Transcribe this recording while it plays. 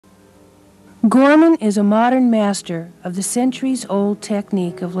Gorman is a modern master of the centuries-old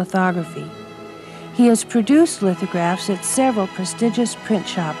technique of lithography. He has produced lithographs at several prestigious print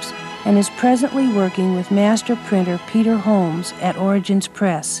shops and is presently working with master printer Peter Holmes at Origins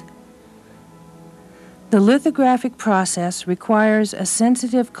Press. The lithographic process requires a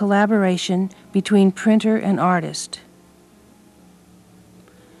sensitive collaboration between printer and artist.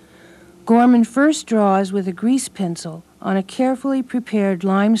 Gorman first draws with a grease pencil on a carefully prepared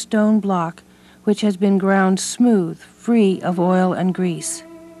limestone block which has been ground smooth, free of oil and grease.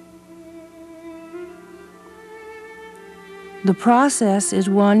 The process is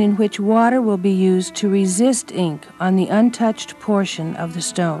one in which water will be used to resist ink on the untouched portion of the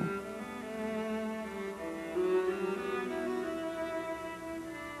stone.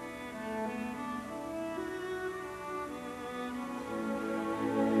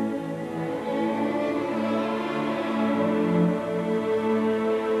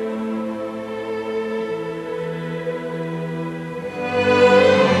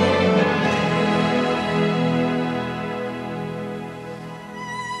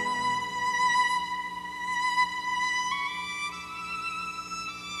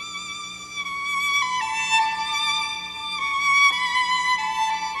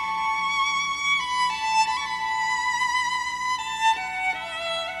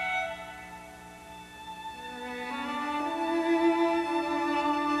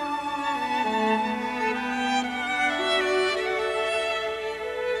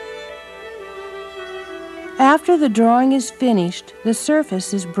 After the drawing is finished, the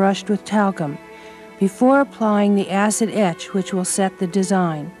surface is brushed with talcum before applying the acid etch which will set the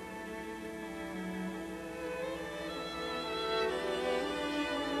design.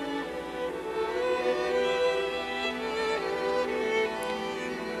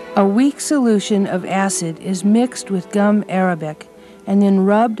 A weak solution of acid is mixed with gum arabic and then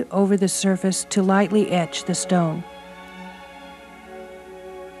rubbed over the surface to lightly etch the stone.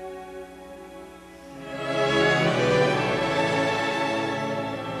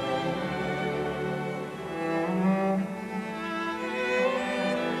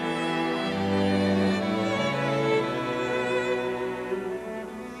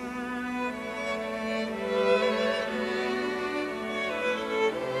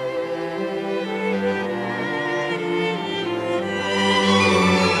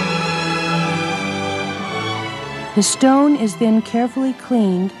 The stone is then carefully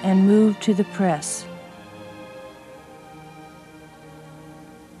cleaned and moved to the press.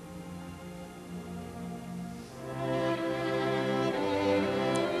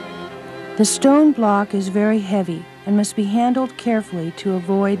 The stone block is very heavy and must be handled carefully to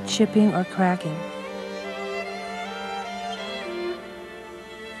avoid chipping or cracking.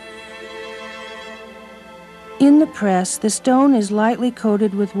 In the press, the stone is lightly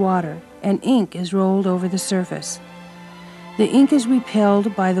coated with water and ink is rolled over the surface. The ink is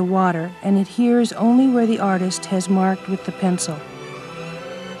repelled by the water and adheres only where the artist has marked with the pencil.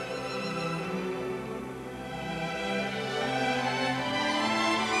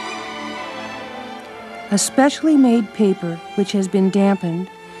 A specially made paper, which has been dampened,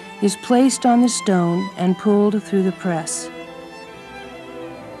 is placed on the stone and pulled through the press.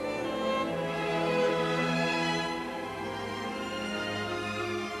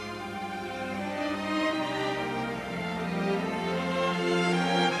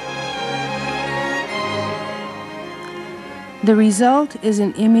 The result is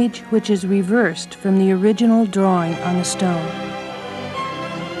an image which is reversed from the original drawing on the stone.